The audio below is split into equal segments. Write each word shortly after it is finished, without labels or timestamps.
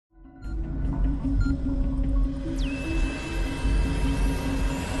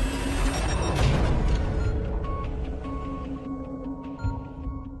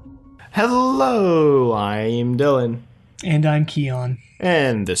Hello, I'm Dylan. And I'm Keon.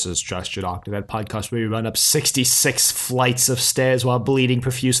 And this is Trust Your Doctor, that podcast where we run up 66 flights of stairs while bleeding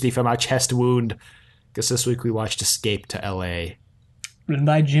profusely from our chest wound. Because this week we watched Escape to L.A. Written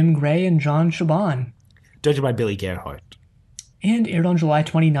by Jim Gray and John Shiban. Directed by Billy Gerhardt. And aired on July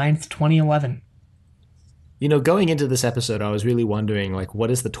 29th, 2011. You know, going into this episode, I was really wondering, what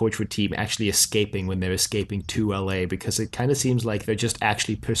is the Torchwood team actually escaping when they're escaping to L.A.? Because it kind of seems like they're just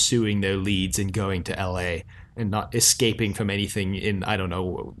actually pursuing their leads and going to L.A. and not escaping from anything in, I don't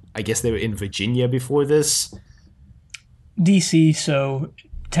know, I guess they were in Virginia before this? DC, so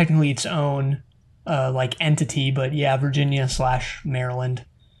technically its own, entity, but yeah, Virginia/Maryland.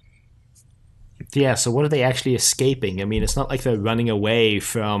 Yeah, so what are they actually escaping? I mean, it's not like they're running away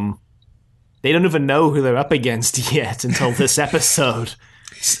from... They don't even know who they're up against yet until this episode.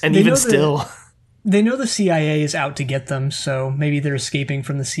 And even still... They know the CIA is out to get them, so maybe they're escaping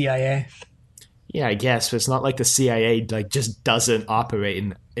from the CIA. Yeah, I guess, but it's not like the CIA just doesn't operate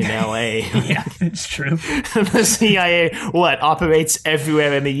in LA. Yeah, it's true. The CIA, operates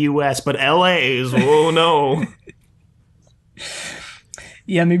everywhere in the US, but LA is, oh no.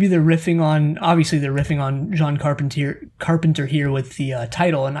 Yeah, maybe they're riffing on John Carpenter here with the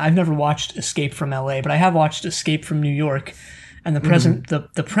title, and I've never watched Escape from LA, but I have watched Escape from New York, and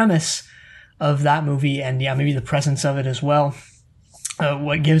the premise of that movie, and yeah, maybe the presence of it as well.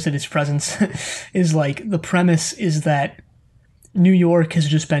 What gives it its presence is the premise is that New York has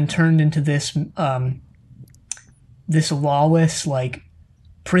just been turned into this this lawless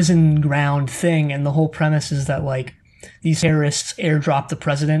prison ground thing, and the whole premise is that these terrorists airdrop the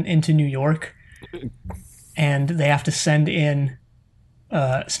president into New York, and they have to send in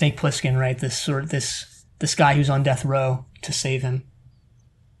Snake Plissken, right? This guy who's on death row to save him.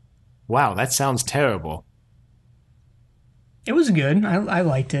 Wow, that sounds terrible. It was good. I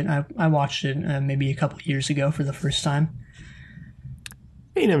liked it. I watched it maybe a couple years ago for the first time.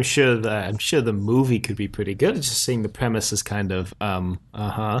 I mean, I'm sure the movie could be pretty good. It's just seeing the premise is kind of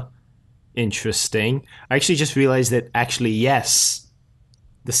interesting. I actually just realized that yes,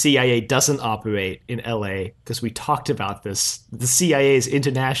 the CIA doesn't operate in LA because we talked about this. The CIA is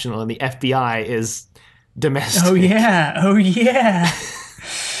international and the FBI is domestic. Oh yeah.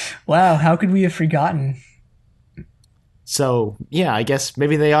 Wow, how could we have forgotten? So, yeah, I guess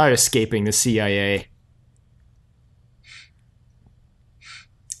maybe they are escaping the CIA.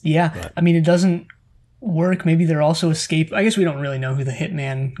 Yeah, but. I mean, it doesn't work. Maybe they're also escape. I guess we don't really know who the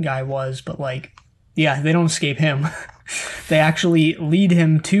hitman guy was, but yeah, they don't escape him. They actually lead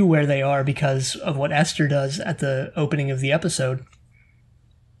him to where they are because of what Esther does at the opening of the episode.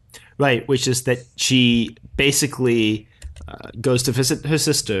 Right, which is that she basically... goes to visit her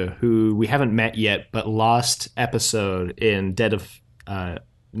sister, who we haven't met yet, but last episode in Dead of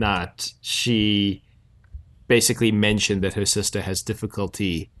Night, she basically mentioned that her sister has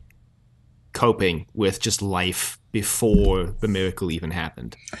difficulty coping with just life before the miracle even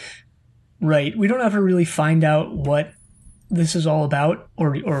happened. Right. We don't ever really find out what this is all about,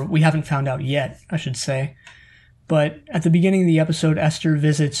 or we haven't found out yet, I should say. But at the beginning of the episode, Esther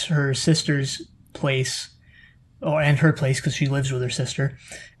visits her sister's place, and her place because she lives with her sister,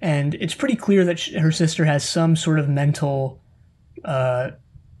 and it's pretty clear that her sister has some sort of mental problems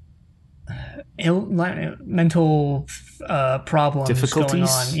difficulties going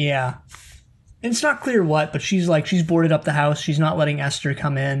on. Yeah, and it's not clear what, but she's boarded up the house. She's not letting Esther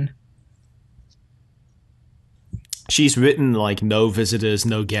come in. She's written no visitors,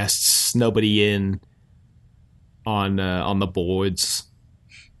 no guests, nobody in on the boards.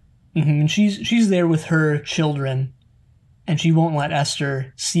 Mm-hmm. And she's there with her children, and she won't let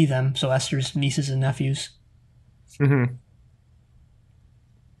Esther see them, so Esther's nieces and nephews. Mm-hmm.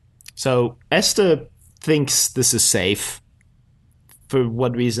 So Esther thinks this is safe. For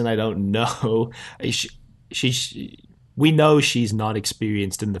what reason, I don't know. We know she's not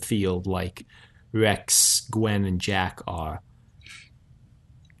experienced in the field like Rex, Gwen, and Jack are.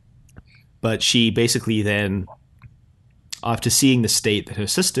 But she basically then... after seeing the state that her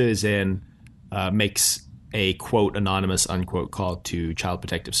sister is in, makes a, quote, anonymous, unquote, call to Child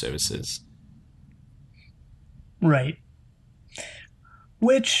Protective Services. Right.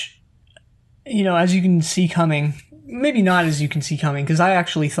 Which, as you can see coming, maybe not as you can see coming, because I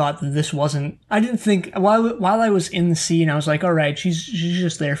actually thought that this wasn't... I didn't think... While I was in the scene, I was like, all right, she's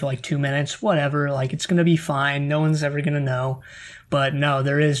just there for 2 minutes, whatever, it's going to be fine, no one's ever going to know. But no,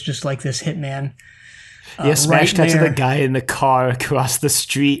 there is just this hitman. Yeah, smash right cut to the there. guy in the car across the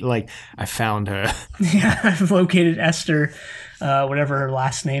street. Like, I found her. Yeah, I've located Esther, whatever her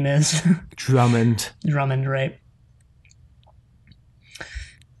last name is. Drummond. Drummond, right?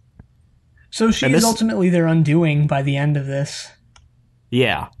 So she And is this, ultimately their undoing by the end of this.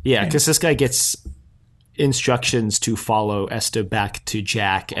 yeah, And because this guy gets instructions to follow Esther back to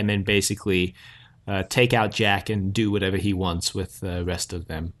Jack and then basically take out Jack and do whatever he wants with the rest of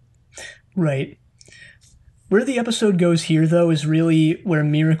them. right. Where the episode goes here, though, is really where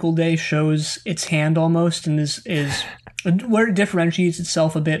Miracle Day shows its hand almost, and is where it differentiates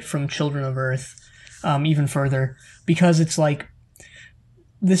itself a bit from Children of Earth, even further, because it's like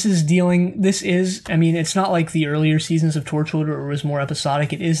I mean, it's not like the earlier seasons of Torchwood where it was more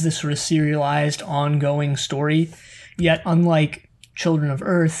episodic. It is this sort of serialized, ongoing story. Yet, unlike Children of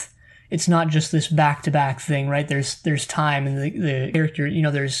Earth, it's not just this back-to-back thing, right? There's time, and the character,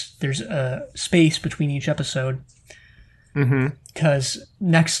 there's a space between each episode. Because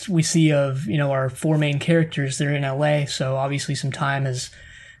next we see of our four main characters, they're in LA, so obviously some time has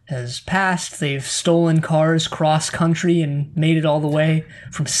passed. They've stolen cars cross country and made it all the way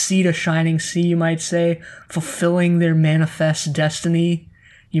from sea to shining sea, you might say, fulfilling their manifest destiny,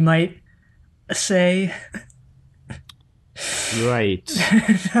 you might say. Right.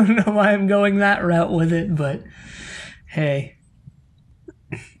 I don't know why I'm going that route with it, but hey.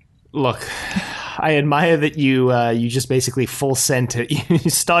 Look, I admire that you just basically full sent it. You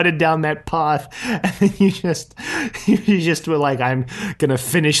started down that path, and then you just were like, I'm gonna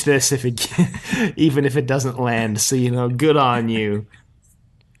finish this even if it doesn't land. So good on you.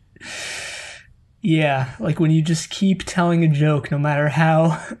 Yeah, like when you just keep telling a joke, no matter how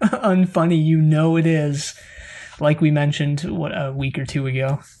unfunny it is, like we mentioned a week or two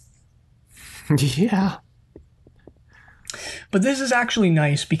ago. Yeah. But this is actually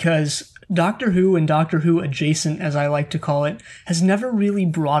nice because Doctor Who and Doctor Who adjacent, as I like to call it, has never really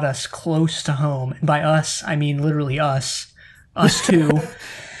brought us close to home. And by us, I mean literally us too.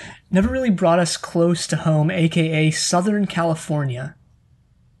 Never really brought us close to home, aka Southern California.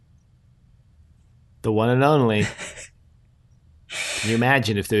 The one and only. Can you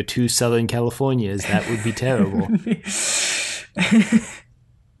imagine if there were two Southern Californias? That would be terrible.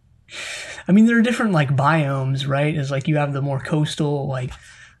 I mean, there are different biomes, right? It's like you have the more coastal,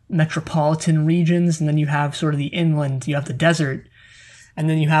 metropolitan regions, and then you have sort of the inland, you have the desert, and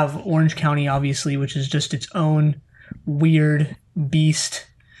then you have Orange County, obviously, which is just its own weird beast,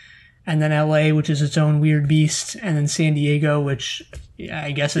 and then LA, which is its own weird beast, and then San Diego, which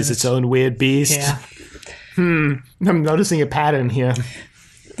I guess is its own weird beast. Yeah. I'm noticing a pattern here.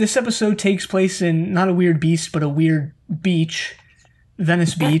 This episode takes place in not a weird beast, but a weird beach,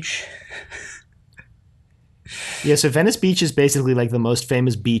 Venice Beach. Yeah, so Venice Beach is basically the most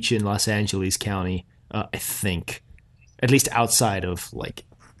famous beach in Los Angeles County, I think. At least outside of,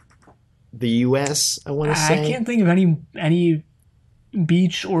 the U.S., I want to say. I can't think of any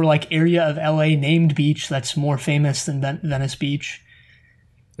beach or, area of L.A. named beach that's more famous than Venice Beach.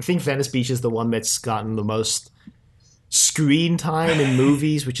 I think Venice Beach is the one that's gotten the most screen time in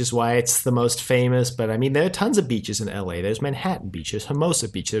movies, which is why it's the most famous. But I mean, there are tons of beaches in LA. There's Manhattan Beach, there's Hermosa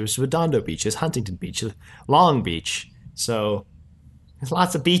Beach, there's Redondo Beach, there's Huntington Beach, there's Long Beach. So there's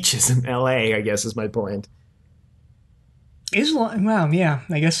lots of beaches in LA, I guess is my point. Wow, yeah.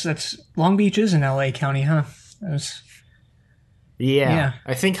 I guess Long Beach is in LA County, huh? Yeah.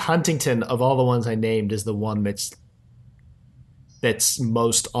 I think Huntington, of all the ones I named, is the one that's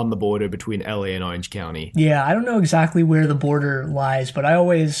most on the border between LA and Orange County. Yeah, I don't know exactly where the border lies, but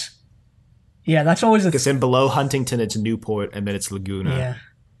that's always because then below Huntington it's Newport and then it's Laguna. Yeah.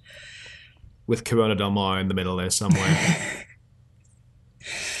 With Corona Del Mar in the middle there somewhere.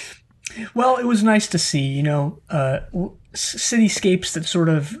 Well, it was nice to see, cityscapes that sort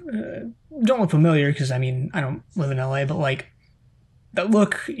of don't look familiar because, I mean, I don't live in LA, but that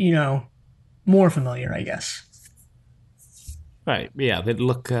look, more familiar, I guess. Right, yeah, they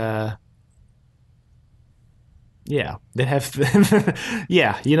look, they have,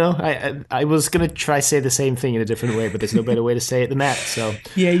 I was going to try say the same thing in a different way, but there's no better way to say it than that, so.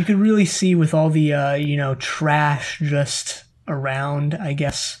 Yeah, you could really see with all the, trash just around, I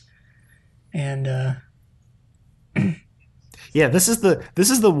guess, and, Yeah, this is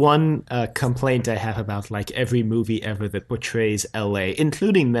the one complaint I have about every movie ever that portrays LA,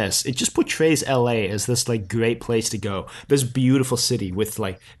 including this. It just portrays LA as this great place to go, this beautiful city with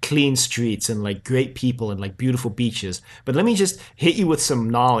clean streets and great people and beautiful beaches. But let me just hit you with some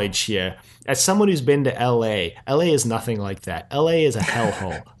knowledge here. As someone who's been to LA is nothing like that. LA is a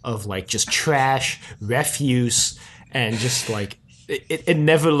hellhole of just trash, refuse, and just it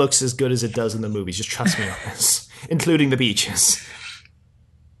never looks as good as it does in the movies. Just trust me on this, including the beaches.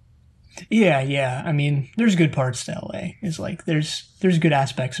 Yeah. I mean, there's good parts to LA. It's like there's good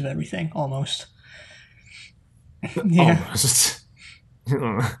aspects of everything almost. Yeah. Almost.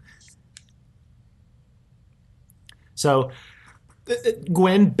 So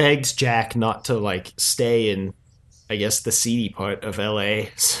Gwen begs Jack not to like stay in, I guess, the seedy part of LA.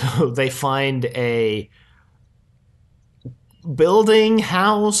 So they find a building,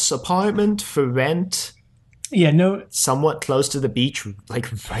 house, apartment for rent, Yeah, no. somewhat close to the beach,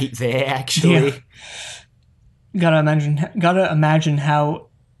 like right there actually. Yeah. Gotta imagine how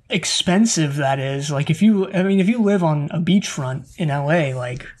expensive that is. Like if you live on a beachfront in LA,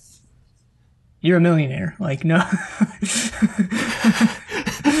 like you're a millionaire. Like no.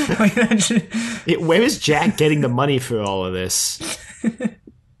 Like, Where is Jack getting the money for all of this?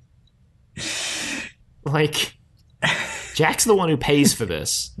 Like, Jack's the one who pays for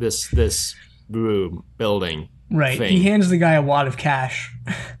this room building right. thing. He hands the guy a wad of cash.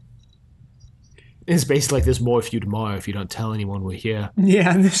 It's basically like there's more for you tomorrow if you don't tell anyone we're here.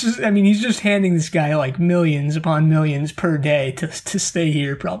 Yeah, and he's just handing this guy like millions upon millions per day to stay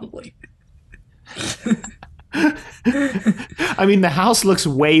here probably. I mean, the house looks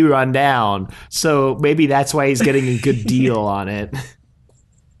way run down, so maybe that's why he's getting a good deal on it.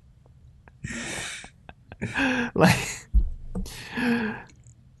 Like,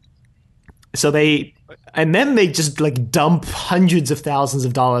 so then they just like dump hundreds of thousands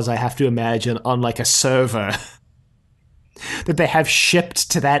of dollars, I have to imagine, on like a server that they have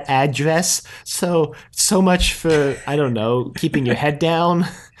shipped to that address. So much for, I don't know, keeping your head down.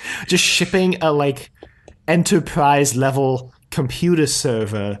 Just shipping a like enterprise level computer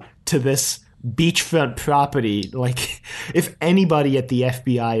server to this beachfront property. Like, if anybody at the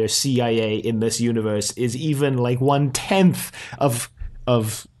FBI or CIA in this universe is even like 1/10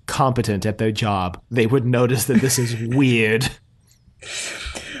 of competent at their job, they would notice that this is weird.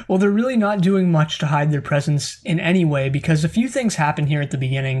 Well, they're really not doing much to hide their presence in any way because a few things happen here at the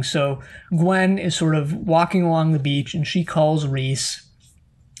beginning. So Gwen is sort of walking along the beach and she calls Reese,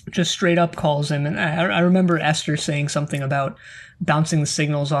 just straight up calls him. And I remember Esther saying something about bouncing the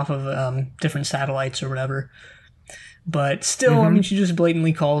signals off of different satellites or whatever. But still, I mean, she just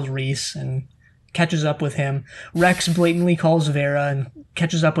blatantly calls Reese and catches up with him. Rex blatantly calls Vera and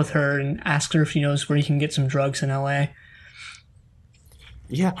catches up with her and asks her if she knows where he can get some drugs in LA.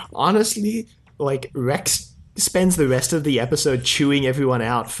 Yeah, honestly, like, Rex spends the rest of the episode chewing everyone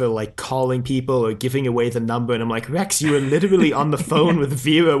out for like calling people or giving away the number, and I'm like, Rex, you were literally on the phone with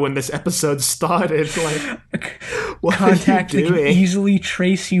Vera when this episode started. Like, what contact are you that can doing? easily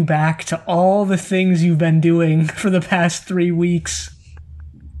trace you back to all the things you've been doing for the past 3 weeks.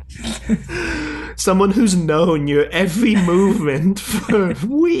 Someone who's known your every movement for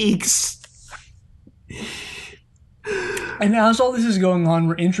weeks. And as all this is going on,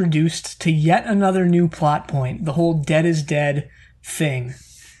 we're introduced to yet another new plot point, the whole dead is dead thing.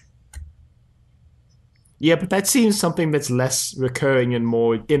 Yeah, but that seems something that's less recurring and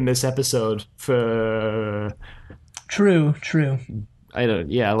more in this episode for... True.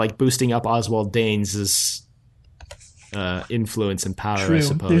 like boosting up Oswald Danes' influence and power, True. I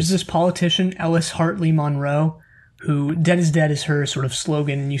suppose. There's this politician, Ellis Hartley Monroe, who dead is dead is her sort of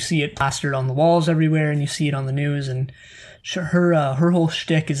slogan, and you see it plastered on the walls everywhere, and you see it on the news, and her whole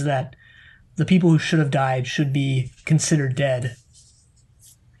shtick is that the people who should have died should be considered dead.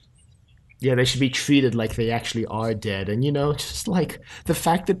 Yeah, they should be treated like they actually are dead. And, you know, just like the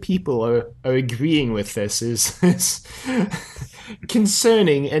fact that people are agreeing with this is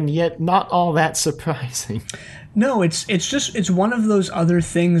concerning and yet not all that surprising. No, it's one of those other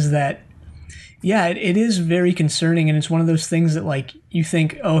things that, yeah, it is very concerning, and it's one of those things that, like, you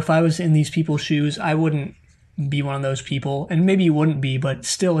think, oh, if I was in these people's shoes, I wouldn't be one of those people, and maybe you wouldn't be, but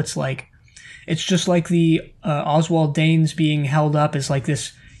still, it's like, it's just like the Oswald Danes being held up as like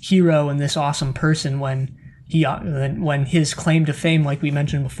this hero and this awesome person when his claim to fame, like we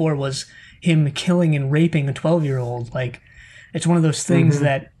mentioned before, was him killing and raping a 12-year-old. Like, it's one of those things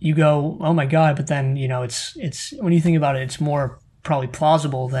that you go, oh my god, but then, you know, it's when you think about it, it's more probably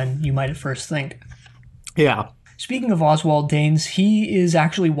plausible than you might at first think. Yeah. Speaking of Oswald Danes, he is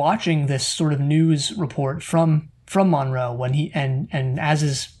actually watching this sort of news report from Monroe when he and as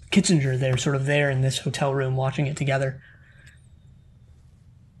is Kitzinger, they're sort of there in this hotel room watching it together.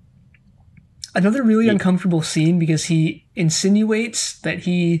 Another really uncomfortable scene because he insinuates that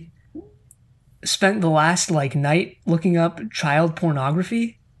he spent the last like night looking up child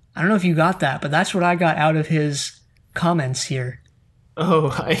pornography. I don't know if you got that, but that's what I got out of his comments here. Oh,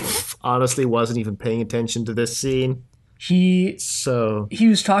 I honestly wasn't even paying attention to this scene. He So, he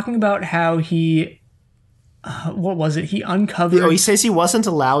was talking about how he what was it? He oh, uncovered he says he wasn't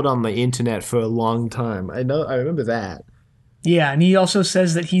allowed on the internet for a long time. I remember that. yeah, and he also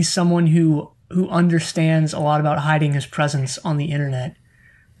says that he's someone who understands a lot about hiding his presence on the internet.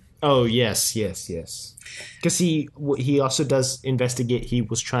 Oh, yes, yes, yes. Because he also does investigate. He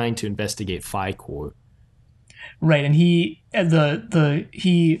was trying to investigate FICOR. Right, and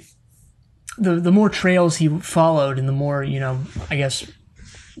the more trails he followed and the more, I guess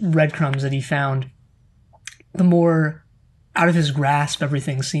breadcrumbs that he found, the more out of his grasp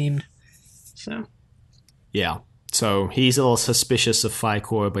everything seemed. So Yeah. So he's a little suspicious of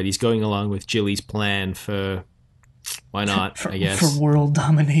FICOR, but he's going along with Jilly's plan for why not, for, I for guess. world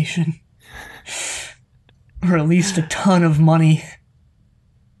domination, or at least a ton of money.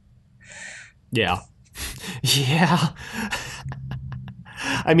 Yeah. Yeah.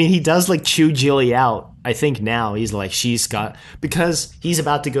 I mean, he does like chew Jilly out. I think now he's like, she's got, because he's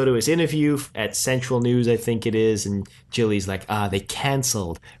about to go to his interview at Central News, I think it is. And Jilly's like, they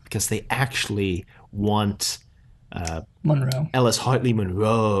canceled because they actually want Monroe. Ellis Hartley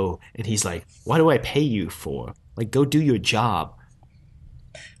Monroe. And he's like, what do I pay you for? Like, go do your job.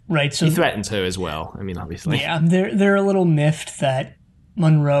 Right, so He threatens her as well. I mean, obviously. yeah, they're a little miffed that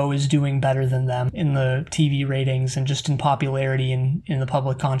Monroe is doing better than them in the TV ratings and just in popularity and in the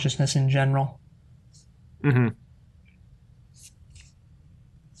public consciousness in general. Mm-hmm.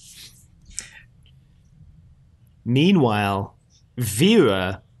 Meanwhile,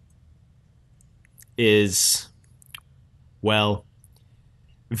 Vera is, well,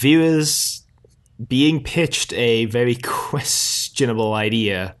 Vera's being pitched a very questionable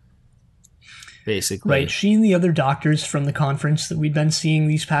idea, basically. Right, she and the other doctors from the conference that we'd been seeing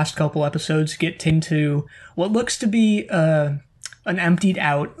these past couple episodes get into what looks to be an emptied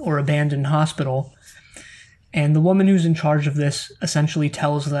out or abandoned hospital. And the woman who's in charge of this essentially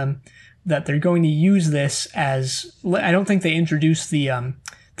tells them that they're going to use this as, I don't think they introduced the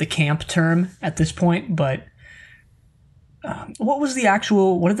camp term at this point, but what was the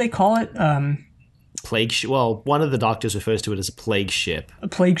actual, what did they call it? Plague ship. Well, one of the doctors refers to it as a plague ship. A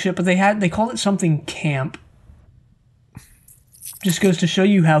plague ship, but they called it something camp. Just goes to show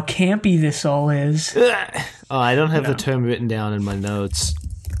you how campy this all is. Oh, I don't have the term written down in my notes.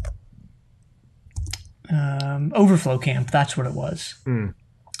 Overflow camp, that's what it was. Mm.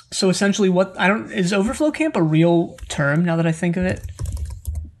 So essentially is overflow camp a real term now that I think of it?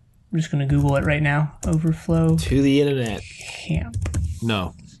 I'm just going to Google it right now. Overflow To the internet. camp.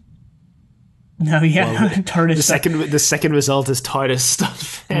 No. No, yeah, Well, TARDIS. the second result is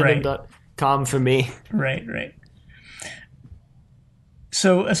TARDIS.fandom.com for me. Right.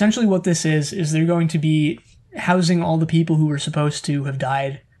 So essentially what this is they're going to be housing all the people who were supposed to have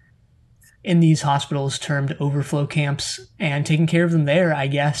died in these hospitals termed overflow camps and taking care of them there, I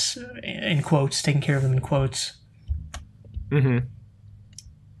guess, in quotes, taking care of them in quotes. Mm-hmm.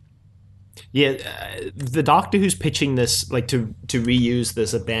 Yeah, the doctor who's pitching this, like to reuse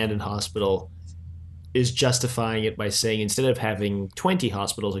this abandoned hospital, is justifying it by saying instead of having 20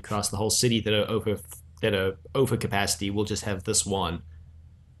 hospitals across the whole city that are over capacity, we'll just have this one.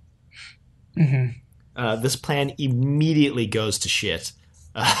 Mm-hmm. This plan immediately goes to shit.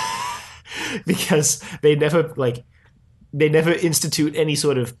 Because they never institute any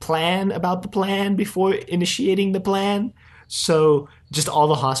sort of plan about the plan before initiating the plan. So just all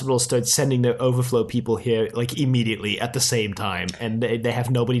the hospitals start sending their overflow people here like immediately at the same time, and they have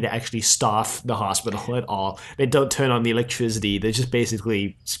nobody to actually staff the hospital at all. They don't turn on the electricity. They're just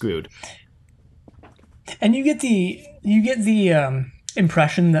basically screwed. And you get the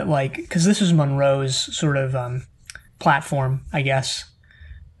impression that, like, because this is Monroe's sort of platform, I guess,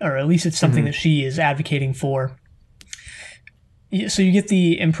 or at least it's something that she is advocating for. So you get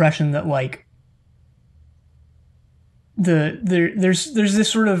the impression that, like, there's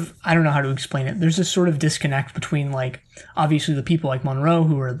this sort of, I don't know how to explain it. There's this sort of disconnect between, like, obviously the people like Monroe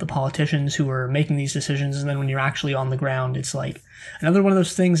who are the politicians who are making these decisions, and then when you're actually on the ground, it's like another one of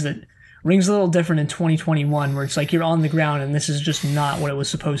those things that rings a little different in 2021, where it's like you're on the ground and this is just not what it was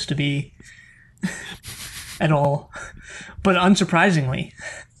supposed to be at all. But unsurprisingly.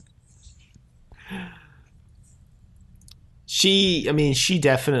 She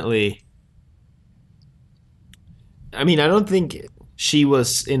definitely... I mean, I don't think she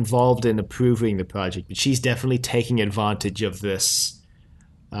was involved in approving the project, but she's definitely taking advantage of this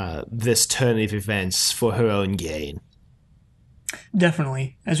turn of events for her own gain.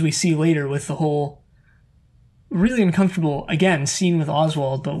 Definitely, as we see later with the whole really uncomfortable, again, scene with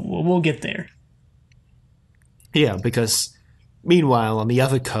Oswald, but we'll get there. Yeah, because meanwhile, on the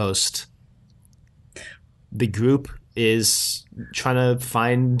other coast, the group is trying to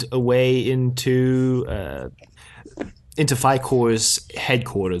find a way into FICOR's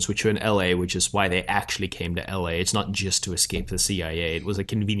headquarters, which are in LA, which is why they actually came to LA. It's not just to escape the CIA. It was a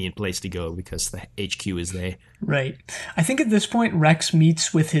convenient place to go because the HQ is there. Right. I think at this point Rex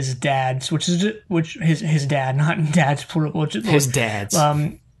meets with his dad, which his dad, not dad's plural. His dad's.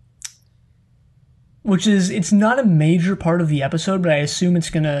 Which is, it's not a major part of the episode, but I assume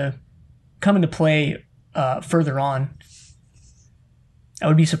it's going to come into play further on. I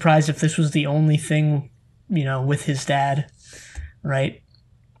would be surprised if this was the only thing, with his dad, right?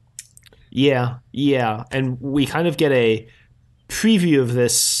 Yeah. And we kind of get a preview of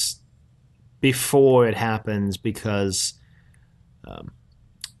this before it happens because, I've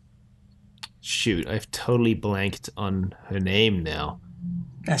totally blanked on her name now.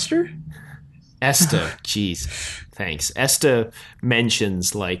 Esther? Esther, jeez, thanks. Esther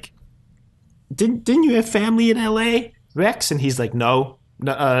mentions, like, didn't you have family in LA, Rex? And he's like, no,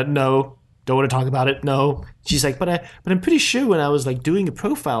 don't want to talk about it. No. She's like, but I'm pretty sure when I was like doing a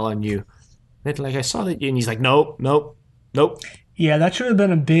profile on you, that like I saw that, and he's like, nope. Yeah, that should have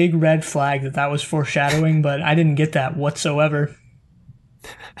been a big red flag that was foreshadowing, but I didn't get that whatsoever.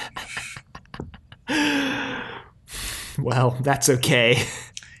 Well, that's okay.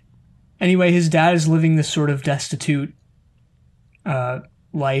 Anyway, his dad is living this sort of destitute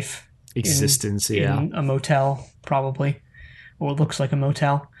life. Existence, in a motel, probably. Or it looks like a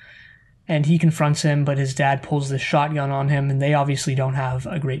motel. And he confronts him, but his dad pulls this shotgun on him, and they obviously don't have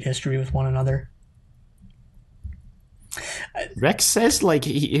a great history with one another. Rex says, like,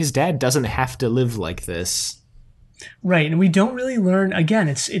 his dad doesn't have to live like this. Right, and we don't really learn, again,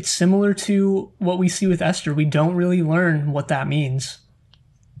 it's similar to what we see with Esther. We don't really learn what that means.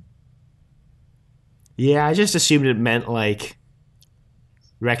 Yeah, I just assumed it meant, like,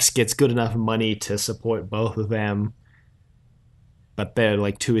 Rex gets good enough money to support both of them, but they're,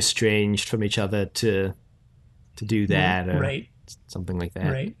 like, too estranged from each other to do that, or right. Something like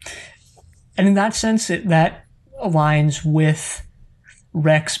that. Right. And in that sense, that aligns with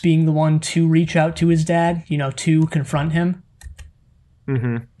Rex being the one to reach out to his dad, to confront him.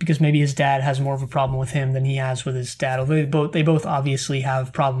 Mm-hmm. Because maybe his dad has more of a problem with him than he has with his dad, although they both obviously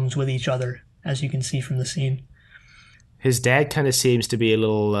have problems with each other, as you can see from the scene. His dad kind of seems to be a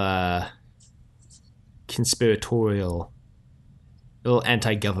little conspiratorial, a little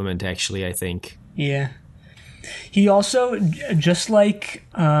anti-government, actually, I think. Yeah. He also, just like,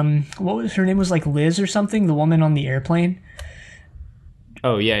 what was her name, was like Liz or something, the woman on the airplane.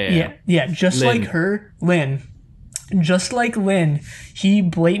 Oh, yeah. Yeah, just Lynn. like her, Lynn. Just like Lynn, he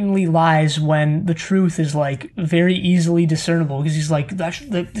blatantly lies when the truth is, like, very easily discernible, because he's like,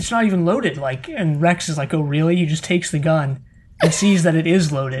 it's not even loaded, like, and Rex is like, oh, really? He just takes the gun and sees that it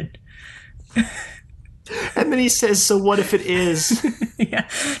is loaded. And then he says, so what if it is? Yeah,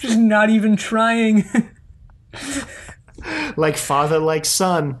 just not even trying. Like father, like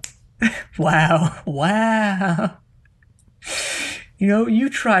son. Wow. You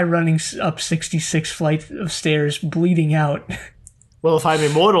try running up 66 flights of stairs bleeding out. Well, if I'm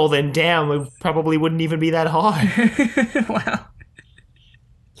immortal, then damn, it probably wouldn't even be that hard. Wow.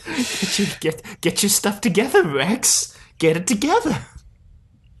 Get your stuff together, Rex. Get it together.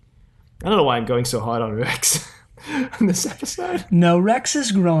 I don't know why I'm going so hard on Rex in this episode. No, Rex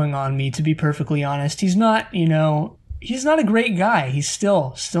is growing on me, to be perfectly honest. He's not, he's not a great guy. He's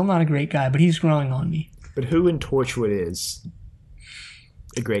still not a great guy, but he's growing on me. But who in Torchwood is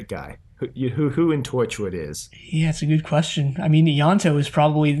a great guy? Who in Torchwood is? Yeah, it's a good question. I mean, Ianto is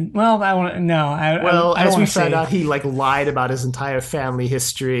probably... Well, as we found out, he lied about his entire family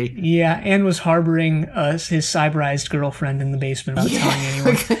history. Yeah, and was harboring his cyberized girlfriend in the basement without telling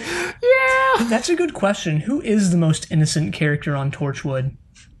anyone. Yeah! That's a good question. Who is the most innocent character on Torchwood?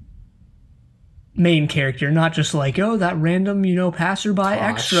 Main character, not just like, oh, that random, passerby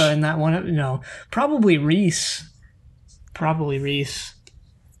extra in that one. No, probably Reese.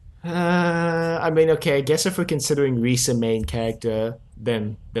 I mean, okay, I guess if we're considering Reese a main character,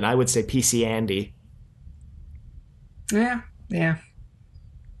 then I would say PC Andy. Yeah.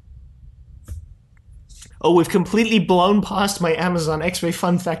 Oh, we've completely blown past my Amazon X-Ray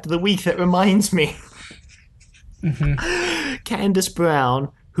fun fact of the week. That reminds me. Mm-hmm. Candace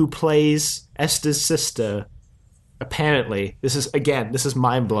Brown, who plays Esther's sister, apparently, this is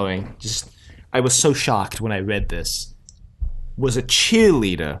mind-blowing. I was so shocked when I read this, was a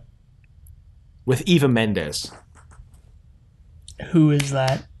cheerleader with Eva Mendes. Who is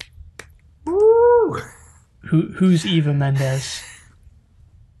that? Woo! Who's Eva Mendes?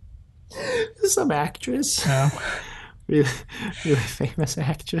 Some actress. Oh. Really famous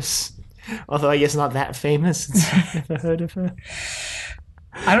actress. Although I guess not that famous. I've never heard of her.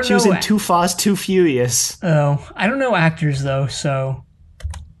 I don't She was know. in Too Fast, Too Furious. Oh, I don't know actors though, so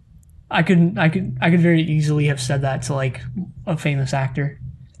I could very easily have said that to like a famous actor.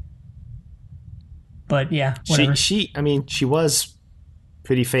 But yeah, whatever. I mean, she was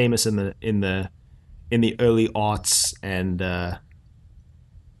pretty famous in the early aughts and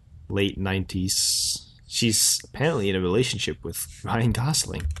late 90s. She's apparently in a relationship with Ryan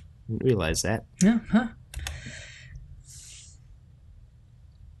Gosling. Didn't realize that. Yeah, huh?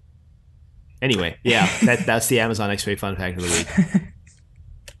 Anyway, yeah, that's the Amazon X-Ray fun fact of the week.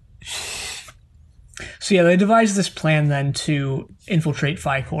 So yeah, they devised this plan then to infiltrate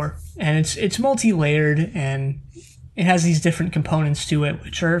FICOR, and it's multi-layered and it has these different components to it,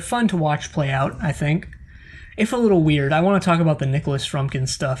 which are fun to watch play out. I think, if a little weird. I want to talk about the Nicholas Frumpkin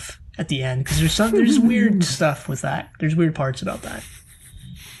stuff at the end because there's weird stuff with that. There's weird parts about that.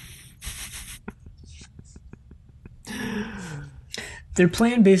 Their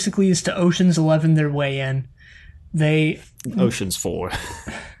plan basically is to Ocean's 11 their way in. Ocean's 4.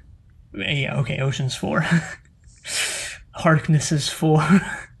 Yeah, okay, Ocean's 4. Harkness is 4.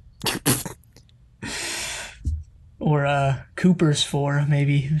 Or Cooper's 4,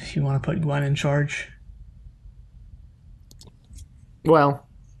 maybe, if you want to put Glenn in charge. Well,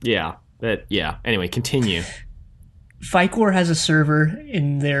 yeah. Anyway, continue. FICOR has a server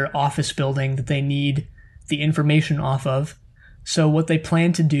in their office building that they need the information off of. So what they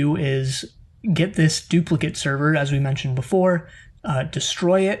plan to do is get this duplicate server, as we mentioned before,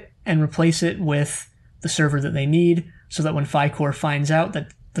 destroy it, and replace it with the server that they need, so that when FICOR finds out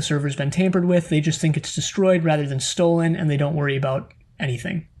that the server's been tampered with, they just think it's destroyed rather than stolen, and they don't worry about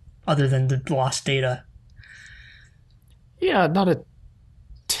anything other than the lost data. Yeah, not a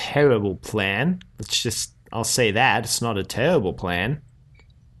terrible plan. I'll say that. It's not a terrible plan.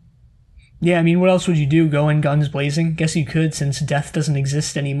 Yeah, I mean, what else would you do? Go in guns blazing? Guess you could, since death doesn't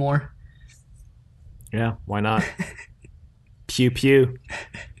exist anymore. Yeah, why not? Pew pew.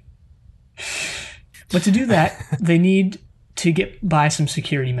 But to do that, they need to get by some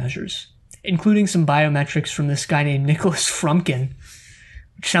security measures, including some biometrics from this guy named Nicholas Frumpkin.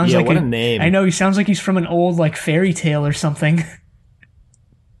 Which sounds like what a name. I know, he sounds like he's from an old like fairy tale or something.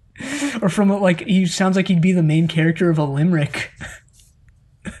 Or from like, he sounds like he'd be the main character of a limerick.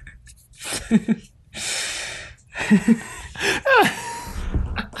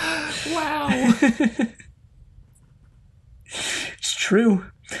 Wow. It's true.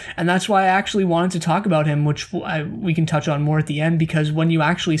 And that's why I actually wanted to talk about him, which we can touch on more at the end, because when you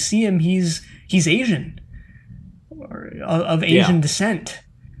actually see him, he's Asian, or of Asian descent.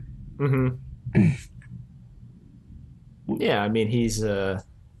 Mm-hmm. Yeah, I mean, he's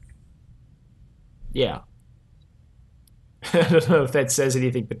yeah. I don't know if that says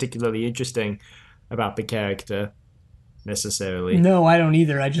anything particularly interesting about the character, necessarily. No, I don't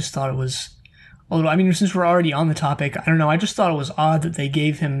either. I just thought it was... Although, I mean, since we're already on the topic, I don't know, I just thought it was odd that they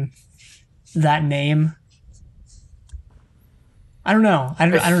gave him that name. I don't know. I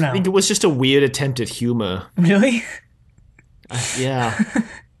don't know. I think it was just a weird attempt at humor. Really? Yeah.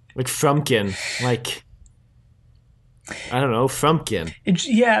 Like Frumpkin. Like... I don't know, Frumpkin.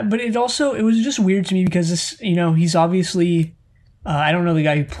 But it was just weird to me because this, he's obviously, I don't know the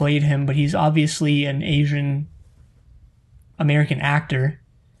guy who played him, but he's obviously an Asian American actor.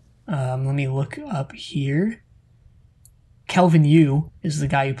 Let me look up here. Kelvin Yu is the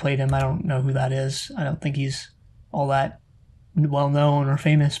guy who played him. I don't know who that is. I don't think he's all that well known or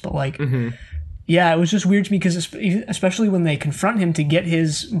famous, but like, yeah, it was just weird to me because especially when they confront him to get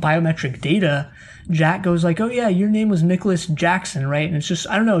his biometric data, Jack goes like, "Oh yeah, your name was Nicholas Jackson, right?" And it's just,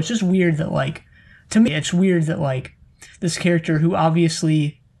 I don't know, it's just weird that like, to me, it's weird that like this character who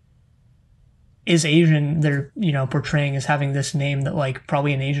obviously is Asian, they're, portraying as having this name that like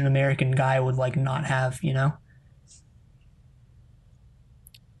probably an Asian American guy would like not have,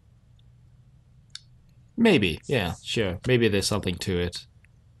 Maybe, yeah, sure. Maybe there's something to it.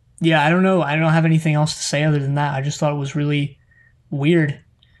 Yeah, I don't know. I don't have anything else to say other than that. I just thought it was really weird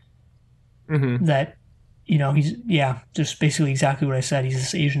that, he's, just basically exactly what I said. He's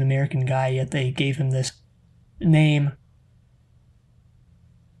this Asian American guy, yet they gave him this name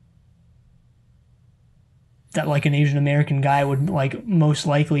that like an Asian American guy would like most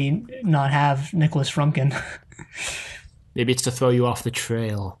likely not have. Nicholas Frumpkin. Maybe it's to throw you off the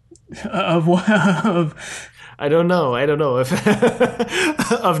trail. Of what? I don't know if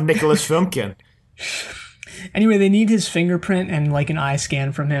of Nicholas Frumpkin. Anyway, they need his fingerprint and like an eye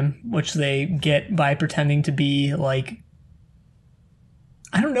scan from him, which they get by pretending to be like,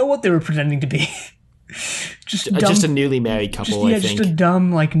 I don't know what they were pretending to be. just dumb, just a newly married couple. I just think a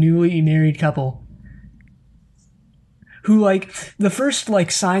dumb like newly married couple who like the first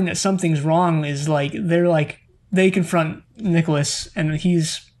like sign that something's wrong is like they confront Nicholas and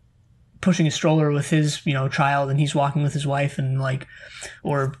he's pushing a stroller with his child and he's walking with his wife and like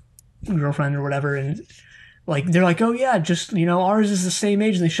or girlfriend or whatever, and like they're like, oh yeah, just ours is the same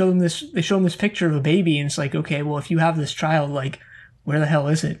age, and they show them this picture of a baby, and it's like, okay, well, if you have this child, like where the hell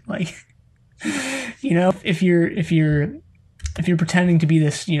is it? Like if you're pretending to be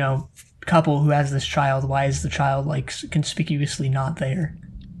this couple who has this child, why is the child like conspicuously not there?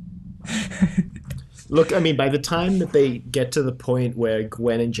 Look, I mean, by the time that they get to the point where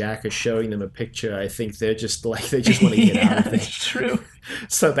Gwen and Jack are showing them a picture, I think they're just like they just want to get out of it. That's true.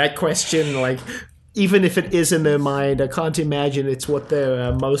 So that question, like, even if it is in their mind, I can't imagine it's what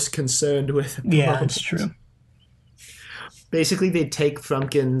they're most concerned with. Yeah, that's true. Basically, they take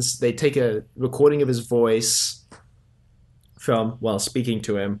a recording of his voice from while speaking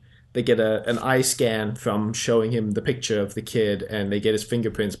to him. They get an eye scan from showing him the picture of the kid, and they get his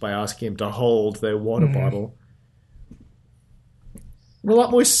fingerprints by asking him to hold their water bottle. A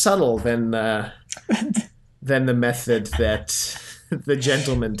lot more subtle than the method that the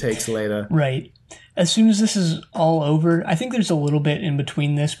gentleman takes later. Right. As soon as this is all over, I think there's a little bit in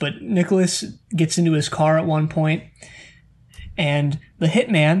between this, but Nicholas gets into his car at one point, and the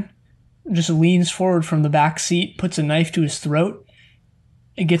hitman just leans forward from the back seat, puts a knife to his throat.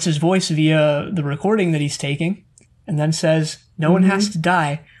 It gets his voice via the recording that he's taking, and then says, no one has to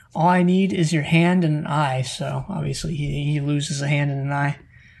die. All I need is your hand and an eye. So obviously he loses a hand and an eye.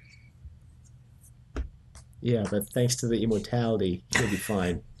 Yeah, but thanks to the immortality, he'll be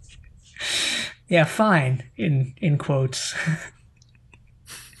fine. Yeah, fine, in quotes.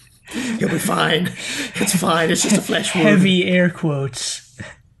 He'll be fine. It's fine. It's just a flesh wound. Heavy air quotes.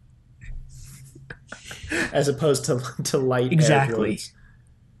 As opposed to light exactly. air quotes.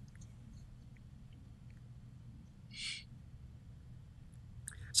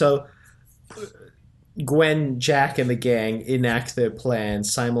 So, Gwen, Jack, and the gang enact their plan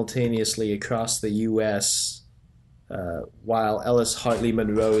simultaneously across the U.S. While Ellis Hartley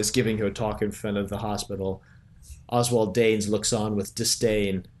Monroe is giving her talk in front of the hospital. Oswald Danes looks on with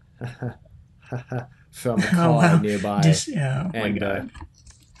disdain from a car nearby. My God.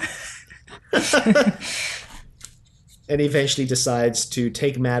 And he eventually decides to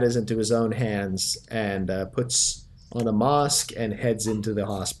take matters into his own hands and puts on a mask and heads into the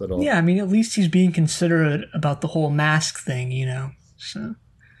hospital. Yeah, I mean, at least he's being considerate about the whole mask thing, so.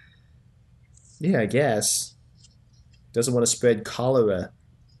 Yeah, I guess. Doesn't want to spread cholera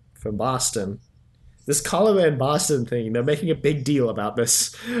from Boston. This cholera in Boston thing, they're making a big deal about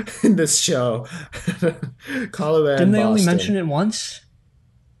this in this show. Cholera Didn't in they Boston. only mention it once?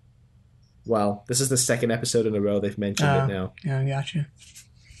 Well, this is the second episode in a row they've mentioned it now. Yeah, I got you.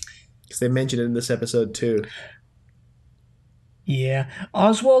 Because they mentioned it in this episode too. Yeah.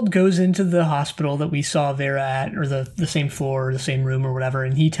 Oswald goes into the hospital that we saw Vera at, or the same floor, or the same room, or whatever,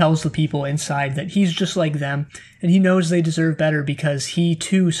 and he tells the people inside that he's just like them, and he knows they deserve better because he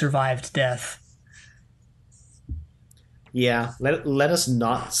too survived death. Yeah, let us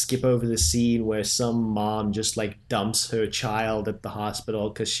not skip over the scene where some mom just like dumps her child at the hospital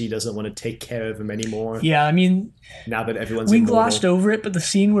because she doesn't want to take care of him anymore. Yeah, I mean, now that everyone's we immortal. Glossed over it, but the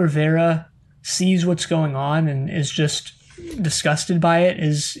scene where Vera sees what's going on and is just disgusted by it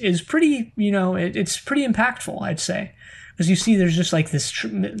is pretty, it's pretty impactful, I'd say. Because you see there's just like there's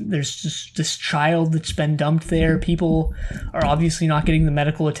just this child that's been dumped there. People are obviously not getting the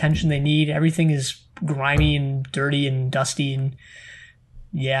medical attention they need. Everything is grimy and dirty and dusty, and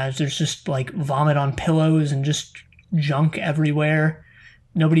yeah, there's just like vomit on pillows and just junk everywhere.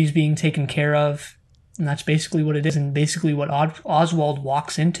 Nobody's being taken care of, and that's basically what it is, and basically what Oswald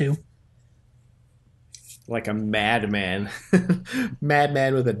walks into. Like a madman.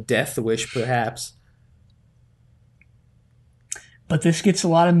 Madman with a death wish, perhaps. But this gets a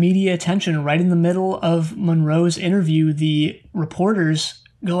lot of media attention. Right in the middle of Monroe's interview, the reporters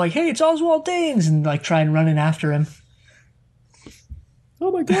go like, hey, it's Oswald Danes, and like try and run in after him.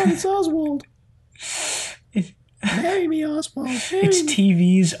 Oh my God, it's Oswald. Marry me, Oswald. Marry It's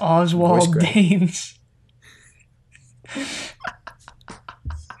me. TV's Oswald Danes.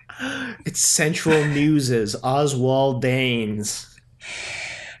 It's Central News's Oswald Danes.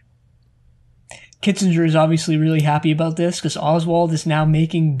 Kitzinger is obviously really happy about this because Oswald is now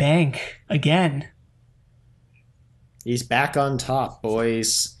making bank again. He's back on top,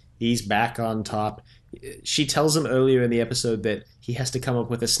 boys. He's back on top. She tells him earlier in the episode that he has to come up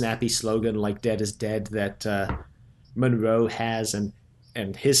with a snappy slogan like "Dead is Dead" that Monroe has,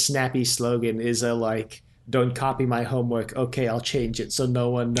 and his snappy slogan is Don't copy my homework. Okay, I'll change it so no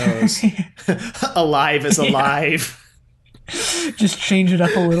one knows. Alive is Yeah. alive. Just change it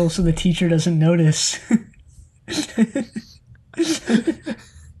up a little so the teacher doesn't notice.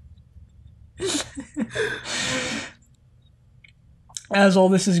 As all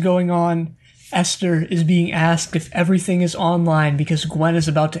this is going on, Esther is being asked if everything is online because Gwen is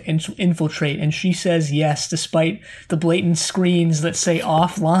about to infiltrate, and she says yes, despite the blatant screens that say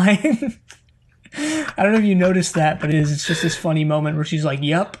offline. I don't know if you noticed that, but it is. It's just this funny moment where she's like,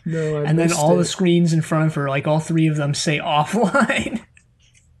 "Yep," No, I and then missed all the it. screens in front of her, like all three of them, say offline.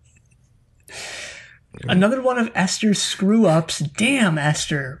 Another one of Esther's screw ups. Damn,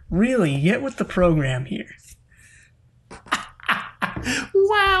 Esther, really get with the program here.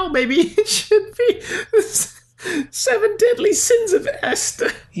 Wow, maybe it should be Seven Deadly Sins of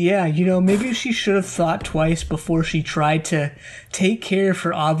Esther. Yeah, maybe she should have thought twice before she tried to take care of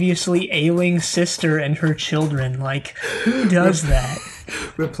her obviously ailing sister and her children. Like, who does that?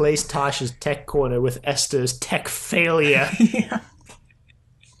 Replace Tasha's tech corner with Esther's tech failure. Yeah.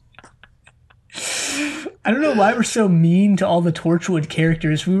 I don't know why we're so mean to all the Torchwood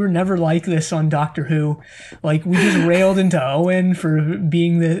characters. We were never like this on Doctor Who. Like, we just railed into Owen for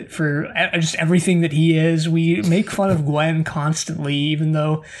being for just everything that he is. We make fun of Gwen constantly, even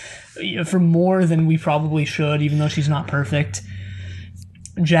though for more than we probably should, even though she's not perfect.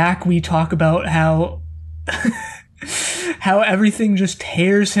 Jack, we talk about how how everything just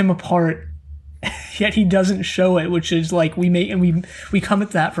tears him apart, yet he doesn't show it, which is like we come at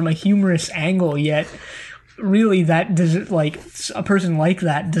that from a humorous angle, yet really that does, like, a person like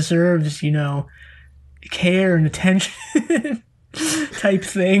that deserves, care and attention type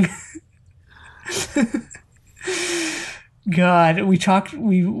thing. God,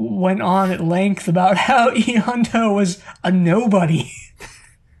 we went on at length about how Eondo was a nobody.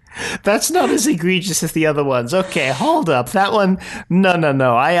 That's not as egregious as the other ones. Okay, hold up. That one,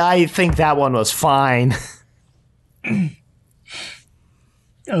 no. I think that one was fine.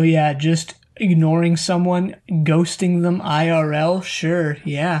 Oh yeah, just ignoring someone, ghosting them IRL, sure,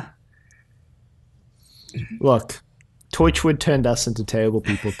 yeah. Look, Torchwood turned us into terrible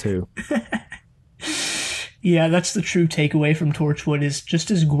people too. Yeah, that's the true takeaway from Torchwood is just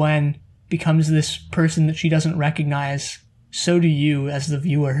as Gwen becomes this person that she doesn't recognize, so do you as the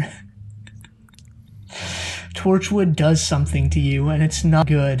viewer. Torchwood does something to you, and it's not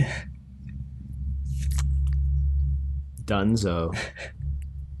good. Dunzo.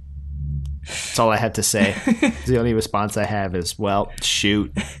 That's all I had to say. The only response I have is, well,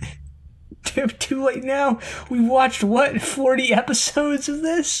 shoot. Too late now. We've watched, 40 episodes of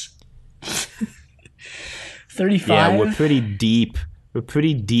this? 35? Yeah, we're pretty deep. We're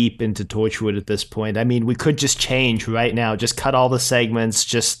pretty deep into Torchwood at this point. I mean, we could just change right now. Just cut all the segments.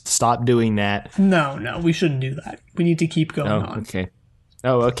 Just stop doing that. No, we shouldn't do that. We need to keep going on. Okay.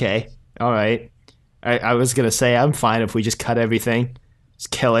 Oh, okay. All right. I was going to say, I'm fine if we just cut everything.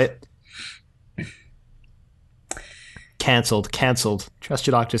 Just kill it. Cancelled. Trust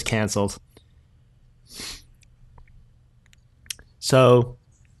Your Doctor's cancelled. So,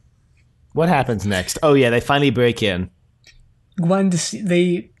 what happens next? Oh, yeah, they finally break in.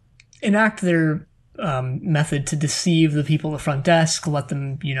 They enact their method to deceive the people at the front desk, let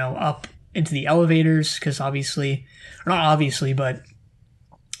them, up into the elevators, because obviously, or not obviously, but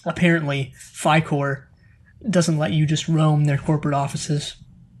apparently, FICOR doesn't let you just roam their corporate offices.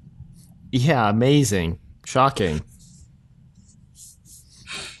 Yeah, amazing. Shocking.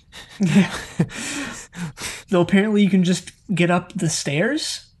 Yeah. Though apparently you can just get up the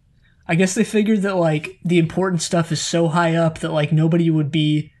stairs. I guess they figured that, like, the important stuff is so high up that, like, nobody would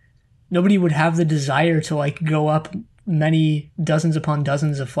have the desire to, like, go up many dozens upon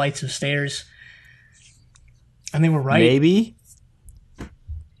dozens of flights of stairs. And they were right.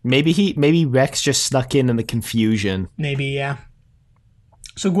 Maybe Rex just snuck in the confusion. Maybe, yeah.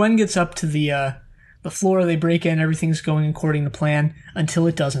 So Gwen gets up to the floor, they break in, everything's going according to plan, until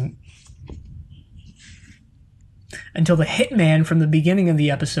it doesn't. Until the hitman from the beginning of the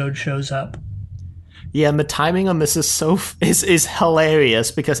episode shows up. Yeah, and the timing on this is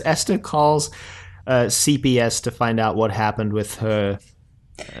hilarious because Esther calls CPS to find out what happened with her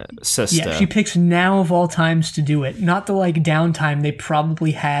sister. Yeah, she picks now of all times to do it, not the, like, downtime they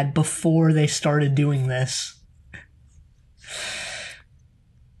probably had before they started doing this.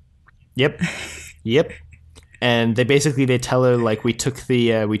 Yep. And they tell her, like, we took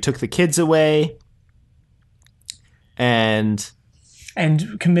the kids away. And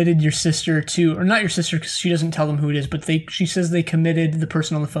committed your sister to, or not your sister because she doesn't tell them who it is, but she says they committed, the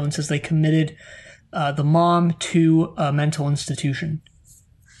person on the phone says they committed the mom to a mental institution.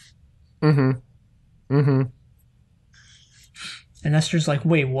 Mm-hmm. Mm-hmm. And Esther's like,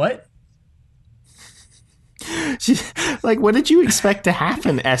 wait, what? She, like, what did you expect to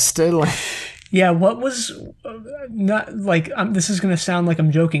happen, Esther? Like, Yeah, what was not like this is going to sound like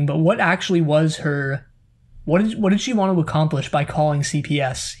I'm joking, but what actually was her what did she want to accomplish by calling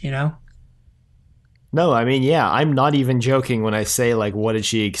CPS, you know? no, I mean, yeah, I'm not even joking when I say, like, what did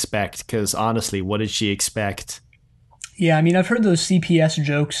she expect? Because honestly, what did she expect? Yeah, I mean, I've heard those CPS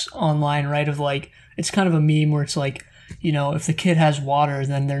jokes online, right? Of like, it's kind of a meme where it's like, if the kid has water,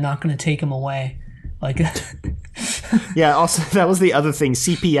 then they're not going to take him away. Like, Yeah, also, that was the other thing.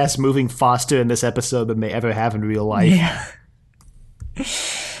 CPS moving faster in this episode than they ever have in real life. yeah.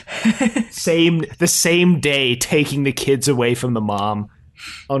 The same day, taking the kids away from the mom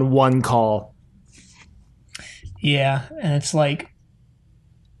on one call. Yeah, and it's like,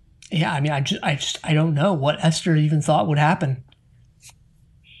 yeah, I mean, I don't know what Esther even thought would happen.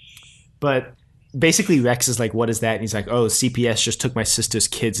 But basically, Rex is like, what is that? And he's like, oh, CPS just took my sister's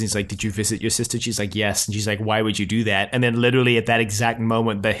kids. And he's like, did you visit your sister? She's like, yes. And she's like, why would you do that? And then literally at that exact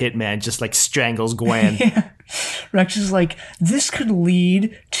moment, the hitman just like strangles Gwen. Yeah. Rex is like, this could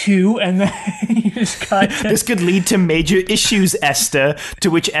lead to, and then you just cut. This could lead to major issues, Esther. To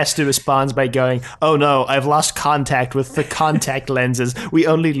which Esther responds by going, oh no, I've lost contact with the contact lenses. We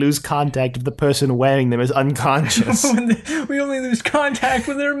only lose contact if the person wearing them is unconscious. We only lose contact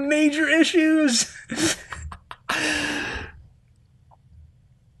when there are major issues.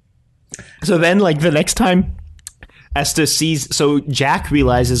 So then, like, the next time Esther sees... So Jack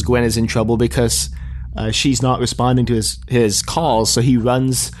realizes Gwen is in trouble because she's not responding to his calls, so he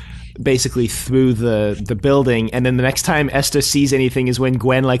runs basically through the building, and then the next time Esther sees anything is when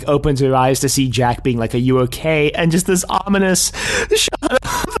Gwen, like, opens her eyes to see Jack being like, are you okay? And just this ominous shot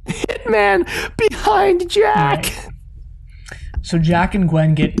of the hitman behind Jack. Right. So Jack and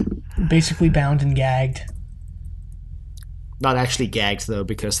Gwen get basically bound and gagged. Not actually gagged, though,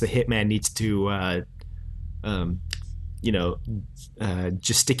 because the hitman needs to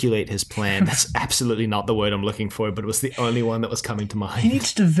gesticulate his plan. That's absolutely not the word I'm looking for, but it was the only one that was coming to mind. He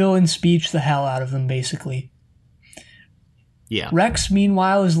needs to villain speech the hell out of them, basically. Yeah. Rex,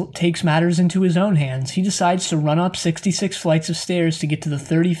 meanwhile, takes matters into his own hands. He decides to run up 66 flights of stairs to get to the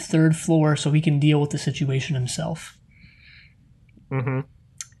 33rd floor so he can deal with the situation himself. Mm-hmm.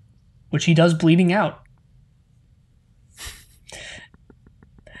 Which he does bleeding out.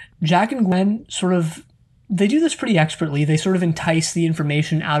 Jack and Gwen they do this pretty expertly. They sort of entice the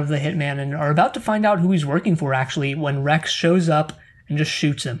information out of the hitman and are about to find out who he's working for, actually, when Rex shows up and just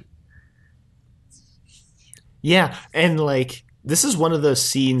shoots him. Yeah, and, like, this is one of those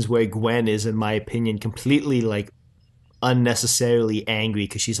scenes where Gwen is, in my opinion, completely, like, unnecessarily angry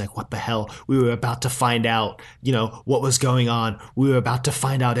because she's like, what the hell? We were about to find out, what was going on. We were about to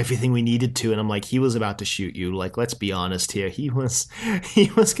find out everything we needed to. And I'm like, he was about to shoot you. Like, let's be honest here. He was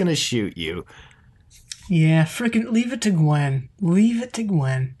going to shoot you. Yeah, frickin' leave it to Gwen. Leave it to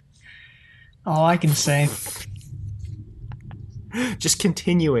Gwen. All I can say. Just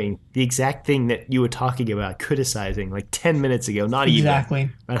continuing the exact thing that you were talking about, criticizing like 10 minutes ago, not exactly.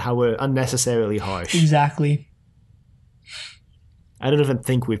 even. About how we're unnecessarily harsh. Exactly. I don't even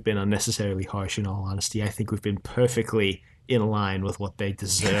think we've been unnecessarily harsh, in all honesty. I think we've been perfectly in line with what they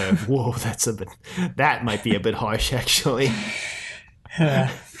deserve. Whoa, that might be a bit harsh, actually.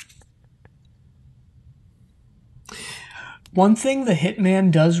 One thing the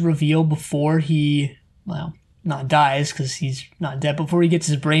hitman does reveal before he, well, not dies because he's not dead, before he gets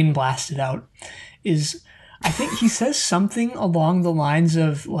his brain blasted out, is I think he says something along the lines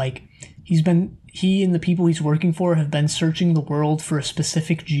of, like, he and the people he's working for have been searching the world for a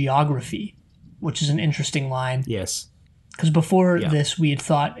specific geography, which is an interesting line. Yes. Because before this, we had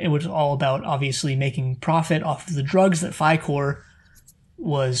thought it was all about, obviously, making profit off of the drugs that Ficor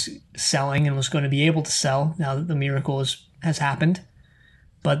was selling and was going to be able to sell now that the miracle has happened.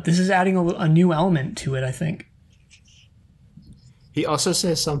 But this is adding a new element to it, I think. He also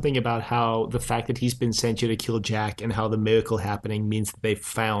says something about how the fact that he's been sent here to kill Jack and how the miracle happening means that they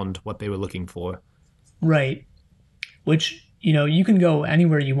found what they were looking for. Right. Which, you can go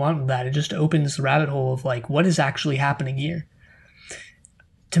anywhere you want with that. It just opens the rabbit hole of, like, what is actually happening here?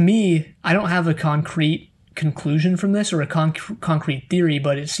 To me, I don't have a concrete conclusion from this or a concrete theory,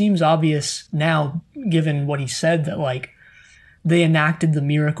 but it seems obvious now, given what he said, that, like, they enacted the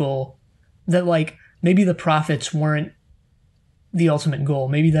miracle, that, like, maybe the profits weren't the ultimate goal.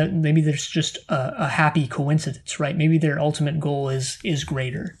 Maybe there's just a happy coincidence, right? Maybe their ultimate goal is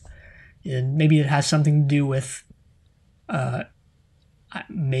greater. And maybe it has something to do with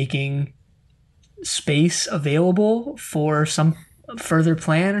making space available for some further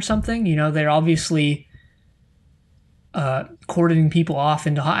plan or something. They're obviously cordoning people off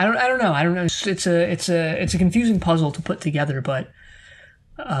into. I don't know. It's a confusing puzzle to put together, but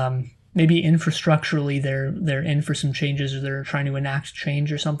maybe infrastructurally they're in for some changes, or they're trying to enact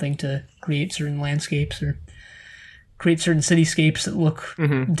change or something to create certain landscapes or create certain cityscapes that look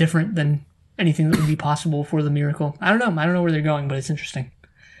different than anything that would be possible for the miracle. I don't know where they're going, but it's interesting.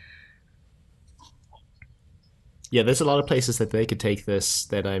 Yeah, there's a lot of places that they could take this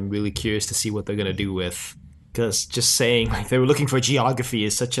that I'm really curious to see what they're going to do with. Because just saying like they were looking for geography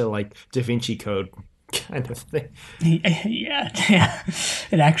is such a like Da Vinci Code kind of thing. Yeah,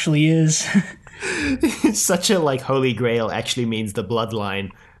 it actually is. It's such a like Holy Grail actually means the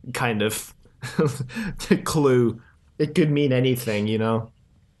bloodline kind of clue. It could mean anything,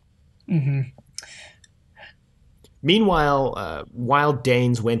 Mm-hmm. Meanwhile, while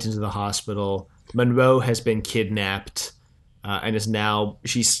Danes went into the hospital, Monroe has been kidnapped and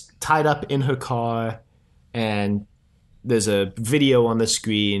she's tied up in her car, and there's a video on the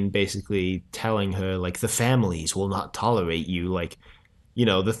screen basically telling her like the families will not tolerate you, like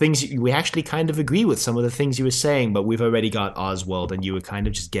the things we actually kind of agree with some of the things you were saying, but we've already got Oswald and you were kind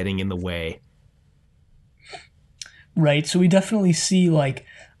of just getting in the way. Right, so we definitely see like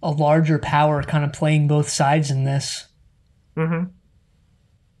a larger power kind of playing both sides in this. Mm-hmm.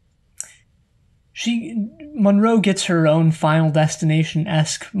 Monroe gets her own Final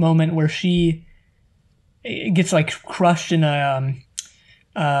Destination-esque moment where she gets like crushed in a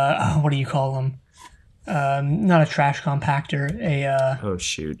what do you call them? Not a trash compactor. Oh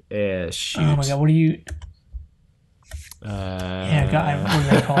shoot! Shoot! Oh my god! What do you? Yeah, God, what are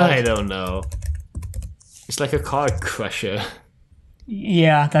they called? I don't know. It's like a car crusher.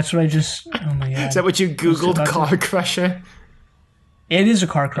 Yeah, that's what I just. Oh my god! Is that what you googled? Car crusher? It is a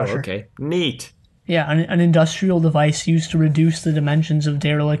car crusher. Oh, okay, neat. Yeah, an industrial device used to reduce the dimensions of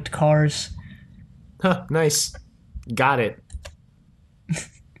derelict cars. Huh, nice. Got it.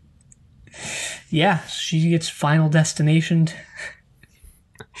 Yeah, she gets Final Destination.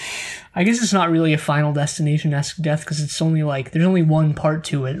 I guess it's not really a Final Destination-esque death because it's only like there's only one part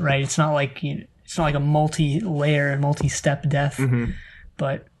to it, right? It's not like it's not like a multi-layer, multi-step death. Mm-hmm.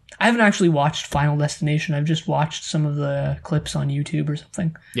 But I haven't actually watched Final Destination. I've just watched some of the clips on YouTube or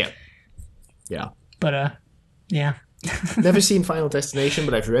something. Yeah. But yeah. Never seen Final Destination,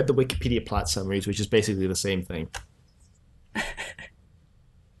 but I've read the Wikipedia plot summaries, which is basically the same thing.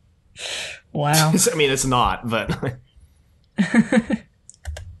 Wow. I mean, it's not, but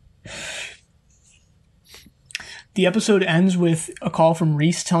the episode ends with a call from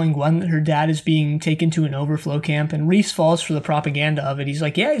Reese telling Gwen that her dad is being taken to an overflow camp, and Reese falls for the propaganda of it. He's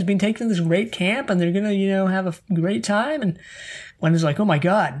like, yeah, he's being taken to this great camp, and they're gonna, have a great time. And Gwen is like, oh my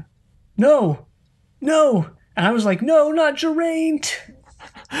god, no. And I was like, no, not Geraint.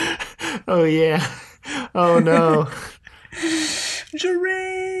 Oh yeah. Oh no.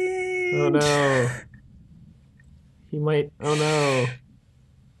 Geraint. Oh no. He might. Oh no.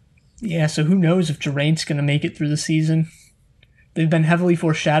 Yeah, so who knows if Geraint's going to make it through the season. They've been heavily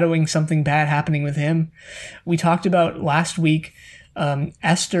foreshadowing something bad happening with him. We talked about last week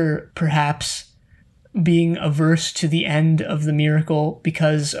Esther perhaps being averse to the end of the miracle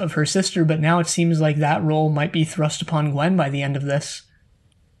because of her sister, but now it seems like that role might be thrust upon Gwen by the end of this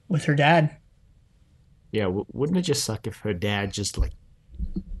with her dad. Yeah, wouldn't it just suck if her dad just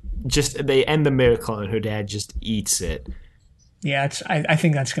they end the miracle and her dad just eats it? Yeah, I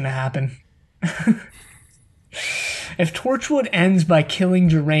think that's going to happen. If Torchwood ends by killing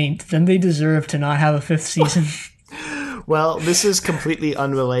Geraint, then they deserve to not have a fifth season. Well, this is completely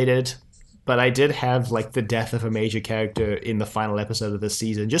unrelated, but I did have the death of a major character in the final episode of this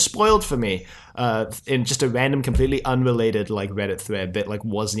season just spoiled for me in just a random, completely unrelated Reddit thread that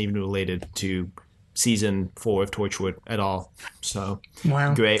wasn't even related to season 4 of Torchwood at all. So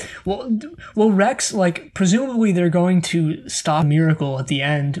wow, great. Well, Rex, presumably they're going to stop Miracle at the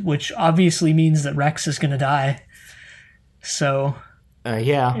end, which obviously means that Rex is going to die. So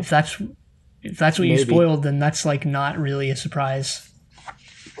yeah, if that's what you spoiled, then that's not really a surprise.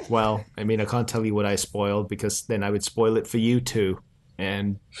 Well, I mean, I can't tell you what I spoiled because then I would spoil it for you too,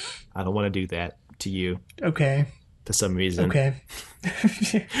 and I don't want to do that to you. Okay. For some reason. Okay.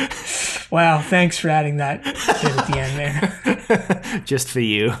 Wow, thanks for adding that bit at the end there. Just for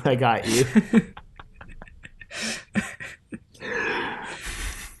you. I got you.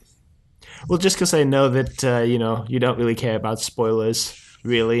 Well, just because I know that, you don't really care about spoilers,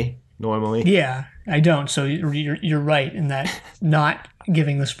 really, normally. Yeah, I don't. So you're right in that not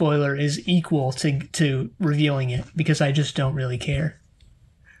giving the spoiler is equal to revealing it because I just don't really care.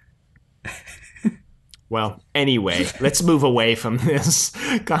 Well, anyway, let's move away from this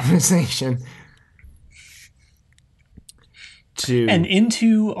conversation And to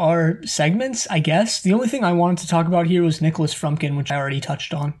into our segments, I guess. The only thing I wanted to talk about here was Nicholas Frumpkin, which I already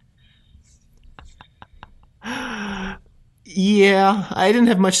touched on. yeah, I didn't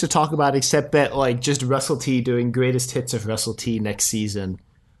have much to talk about except that like just Russell T doing greatest hits of Russell T next season.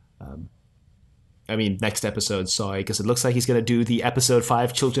 I mean, next episode, sorry, because it looks like he's going to do the episode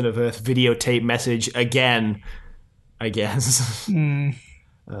 5 Children of Earth videotape message again, I guess. Mm.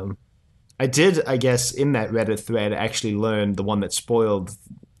 I did, I guess, in that Reddit thread, actually learn the one that spoiled.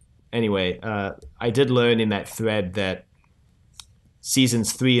 Anyway, I did learn in that thread that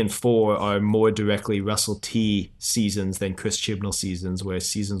seasons 3 and 4 are more directly Russell T seasons than Chris Chibnall seasons, whereas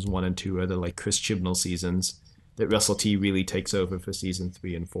seasons 1 and 2 are the like Chris Chibnall seasons that Russell T really takes over for season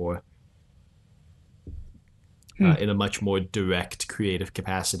 3 and 4. In a much more direct creative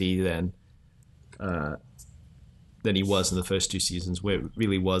capacity than he was in the first 2 seasons, where it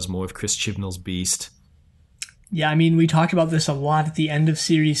really was more of Chris Chibnall's beast. Yeah, I mean, we talked about this a lot at the end of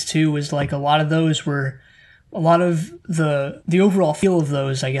series 2, was like a lot of those were a lot of the overall feel of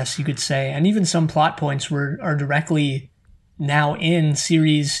those, I guess you could say, and even some plot points are directly now in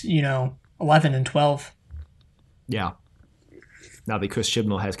series, 11 and 12. Yeah. Now that Chris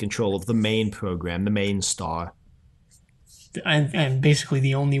Chibnall has control of the main program, the main star. And basically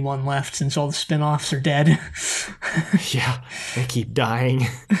the only one left since all the spin-offs are dead. Yeah, they keep dying.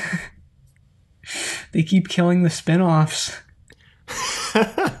 They keep killing the spin-offs.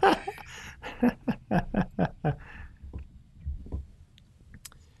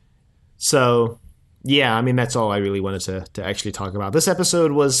 So, yeah, I mean, that's all I really wanted to actually talk about. This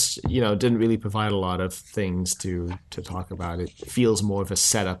episode was, didn't really provide a lot of things to talk about. It feels more of a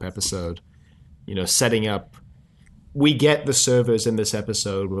setup episode. Setting up. We get the servers in this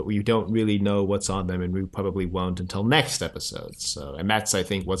episode, but we don't really know what's on them, and we probably won't until next episode. So, and that's, I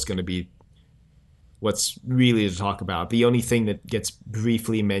think, what's really to talk about. The only thing that gets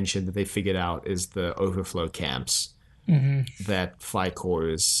briefly mentioned that they figured out is the overflow camps that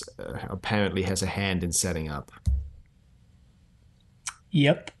FlyCore apparently has a hand in setting up.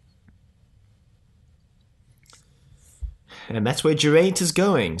 Yep. And that's where Geraint is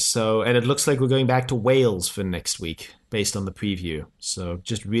going. So, and it looks like we're going back to Wales for next week, based on the preview. So,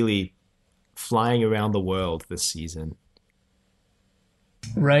 just really flying around the world this season.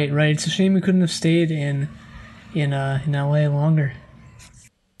 Right. It's a shame we couldn't have stayed in LA longer.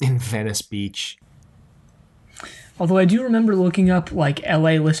 In Venice Beach. Although I do remember looking up like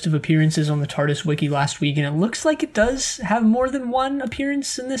LA list of appearances on the TARDIS wiki last week, and it looks like it does have more than one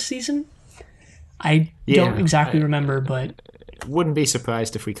appearance in this season. I don't exactly remember, but wouldn't be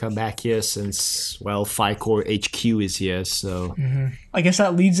surprised if we come back here since, well, FlyCore HQ is here, so... I guess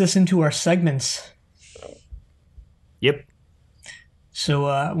that leads us into our segments. Yep. So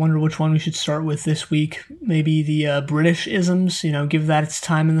I wonder which one we should start with this week. Maybe the British isms, give that its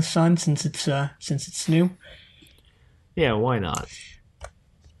time in the sun since it's new. Yeah, why not?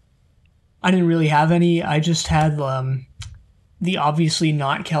 I didn't really have any. I just had the obviously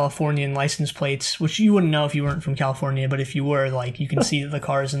not Californian license plates, which you wouldn't know if you weren't from California, but if you were, like, you can see that the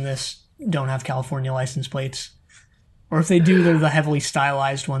cars in this don't have California license plates. Or if they do, they're the heavily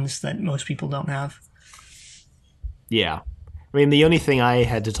stylized ones that most people don't have. Yeah. I mean, the only thing I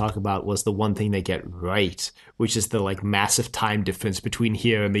had to talk about was the one thing they get right, which is the like massive time difference between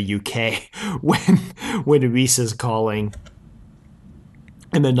here and the UK when Reese is calling.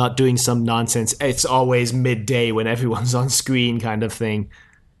 And they're not doing some nonsense, it's always midday when everyone's on screen kind of thing.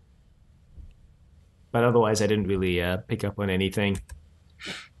 But otherwise, I didn't really pick up on anything.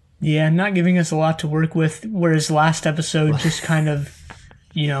 Yeah, not giving us a lot to work with, whereas last episode just kind of,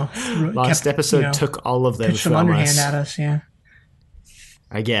 Last episode took all of them some from underhand us. at us, yeah.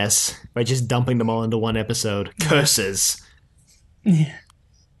 I guess, by just dumping them all into one episode. Curses. Yeah.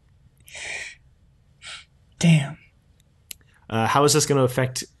 Damn. How is this going to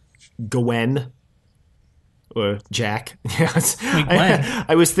affect Gwen or Jack?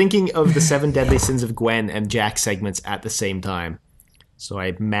 I was thinking of the 7 Deadly Sins of Gwen and Jack segments at the same time. So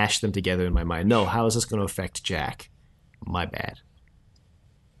I mashed them together in my mind. No, how is this going to affect Jack? My bad.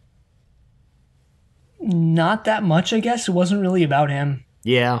 Not that much, I guess. It wasn't really about him.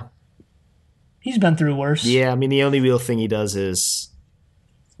 Yeah. He's been through worse. Yeah, I mean, the only real thing he does is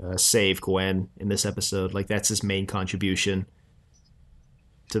save Gwen in this episode. Like, that's his main contribution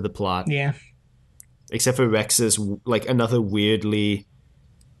to the plot. Yeah. Except for Rex's, like, another weirdly,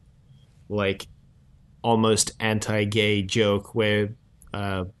 like, almost anti-gay joke where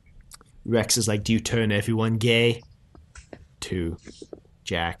Rex is like, do you turn everyone gay? To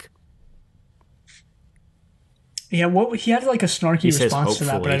Jack. Yeah, what he had like a snarky He says response to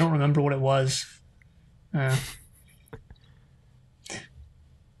that, but I hopefully. don't remember what it was.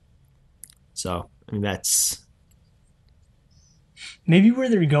 So, I mean, that's... Maybe where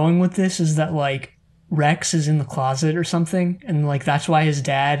they're going with this is that like Rex is in the closet or something, and like that's why his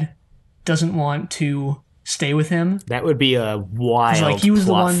dad doesn't want to stay with him. That would be a wild like, he was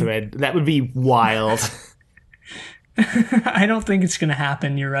the plot one- thread. That would be wild. I don't think it's gonna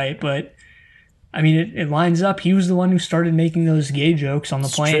happen. You're right, but I mean, it lines up. He was the one who started making those gay jokes on the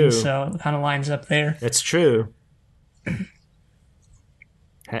plane, true. so it kind of lines up there. That's true. I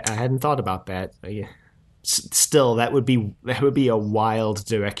hadn't thought about that. Still, that would be a wild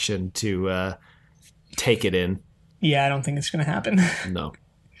direction to take it in. Yeah, I don't think it's gonna happen.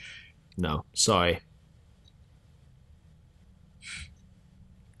 No, sorry.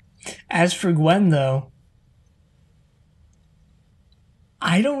 As for Gwen, though,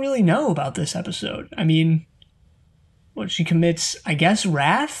 I don't really know about this episode. I mean, what she commits, I guess,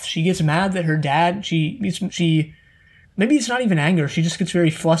 wrath. She gets mad that her dad. She maybe it's not even anger. She just gets very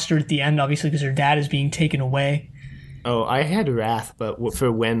flustered at the end, obviously, because her dad is being taken away. Oh, I had wrath, but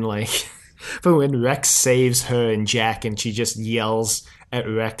for when for when Rex saves her and Jack, and she just yells at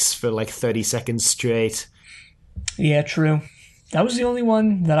Rex for like 30 seconds straight. Yeah, true. That was the only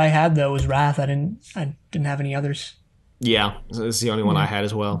one that I had, though, was wrath. I didn't have any others. Yeah, it's the only one I had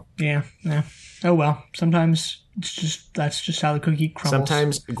as well. Yeah. Oh well. Sometimes that's just how the cookie crumbles.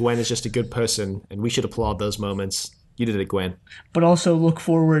 Sometimes Gwen is just a good person, and we should applaud those moments. You did it, Gwen. But also look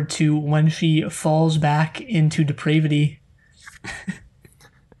forward to when she falls back into depravity.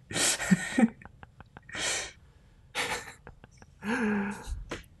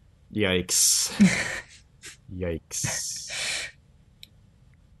 Yikes. Yikes.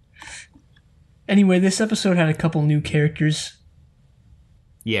 Anyway, this episode had a couple new characters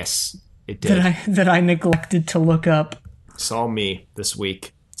Yes, it did. that I neglected to look up. It's all me this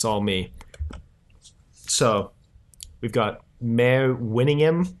week. It's all me. So, we've got Mare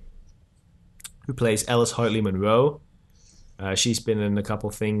Winningham, who plays Ellis Hartley Monroe. She's been in a couple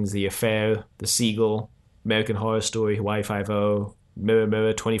things: The Affair, The Seagull, American Horror Story, Hawaii Five-0, Mirror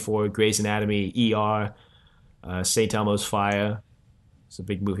Mirror 24, Grey's Anatomy, ER, St. Elmo's Fire. It's a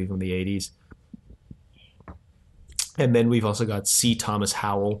big movie from the 80s. And then we've also got C. Thomas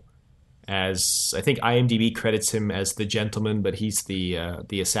Howell as, I think IMDb credits him as the gentleman, but he's the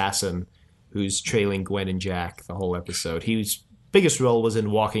assassin who's trailing Gwen and Jack the whole episode. His biggest role was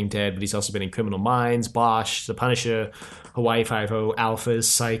in Walking Dead, but he's also been in Criminal Minds, Bosch, The Punisher, Hawaii Five-0, Alphas,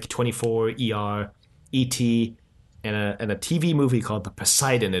 Psych, 24, ER, E.T., and a TV movie called The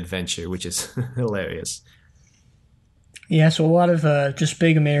Poseidon Adventure, which is hilarious. Yeah, so a lot of just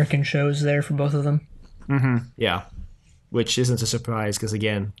big American shows there for both of them. Yeah, which isn't a surprise because,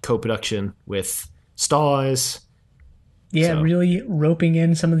 again, co-production with stars. Yeah, So- really roping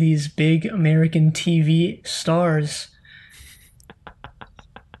in some of these big American TV stars.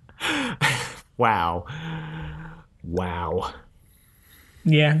 Wow.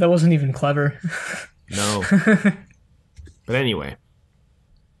 Yeah, that wasn't even clever. No. But anyway.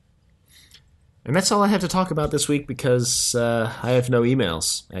 And that's all I have to talk about this week because I have no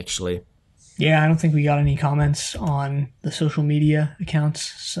emails, actually. Yeah, I don't think we got any comments on the social media accounts,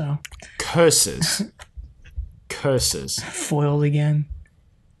 so Curses. foiled again.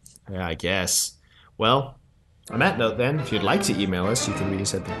 Yeah, I guess. Well, on that note then, if you'd like to email us, you can reach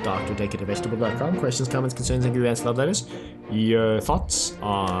us at thedoctordecadavegetable.com. Questions, comments, concerns, angry rants, love letters. Your thoughts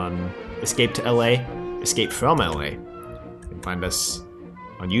on Escape to LA, Escape from LA. You can find us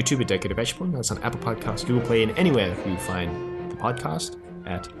on YouTube at Decade of Vegetable. That's on Apple Podcasts, Google Play, and anywhere you find the podcast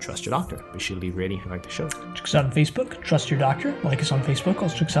at Trust Your Doctor. Be sure to leave a rating if you like the show. Check us out on Facebook, Trust Your Doctor. Like us on Facebook.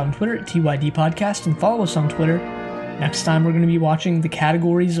 Also check us out on Twitter at TYD Podcast and follow us on Twitter. Next time we're going to be watching The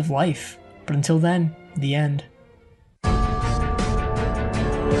Categories of Life. But until then, the end.